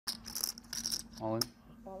All in.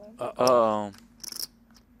 Uh-oh.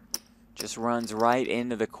 Just runs right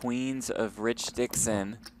into the queens of Rich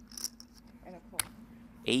Dixon.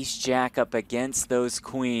 Ace-Jack up against those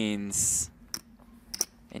queens.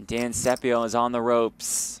 And Dan Sepio is on the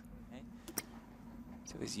ropes.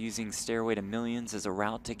 So he's using Stairway to Millions as a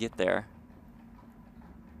route to get there.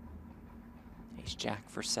 Ace-Jack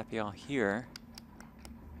for Sepio here.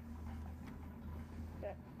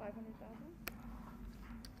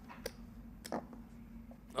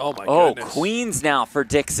 Oh my goodness. Queens now for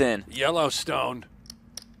Dixon. Yellowstone.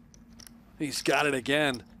 He's got it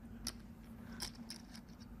again.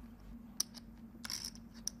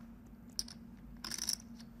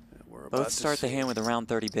 Both start the hand with around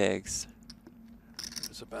 30 bigs.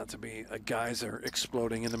 There's about to be a geyser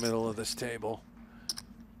exploding in the middle of this table.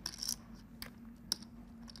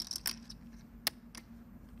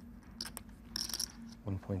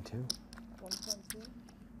 $1.2.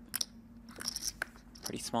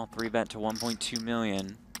 Pretty small 3-bet to 1.2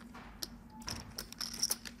 million.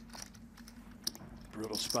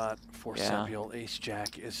 Brutal spot for Sepio.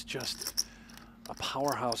 Ace-Jack is just a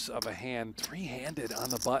powerhouse of a hand, three-handed on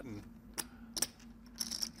the button.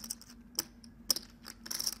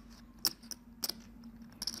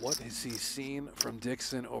 What has he seen from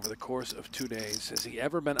Dixon over the course of 2 days? Has he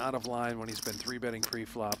ever been out of line when he's been 3-betting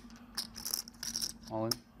pre-flop? All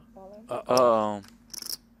in. Uh-oh.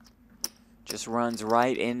 Just runs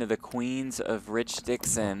right into the queens of Rich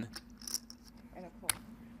Dixon.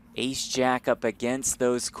 Ace-Jack up against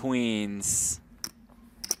those queens.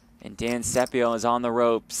 And Dan Sepio is on the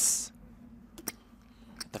ropes.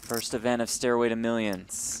 The first event of Stairway to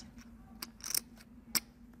Millions.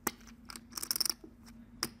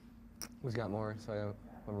 Who's got more? So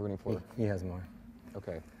I'm rooting for. He has more.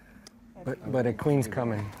 Okay. But a queen's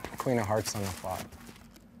coming. Queen of hearts on the flop.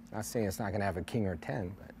 Not saying it's not going to have a king or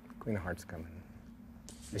 10, but queen of hearts coming.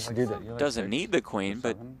 You should do that. Doesn't need the queen,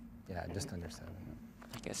 but yeah, just under 7.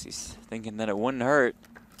 I guess he's thinking that it wouldn't hurt.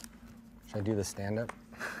 Should I do the stand-up?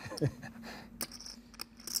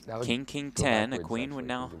 King, king, 10. A queen would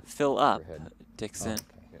now fill up Dixon.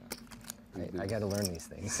 Oh, okay. I got to learn these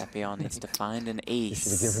things. Sepio needs to find an You ace.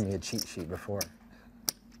 should have given me a cheat sheet before.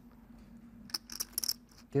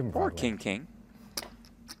 Give him Or Broadway. king, king.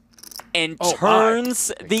 And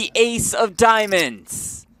turns the ace of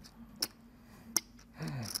diamonds.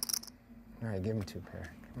 All right, give him 2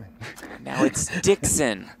 pair. Come on. Now it's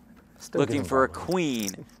Dixon Still looking give him for a Broadway.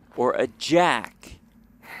 queen or a jack.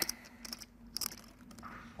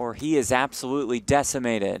 Or he is absolutely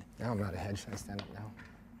decimated. Now I'm not ahead. Should I stand up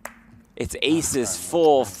now? It's aces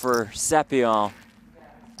full for Sepio.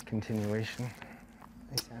 Continuation.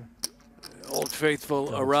 Thanks, Sam. Old Faithful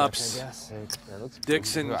Double erupts. check, I guess.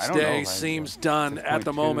 Dixon's day seems done at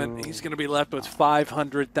the moment. He's going to be left with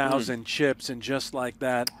 500,000 chips, and just like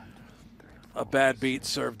that, a bad beat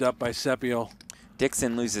served up by Sepio.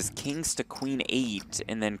 Dixon loses kings to queen 8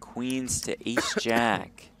 and then queens to ace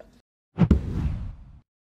jack.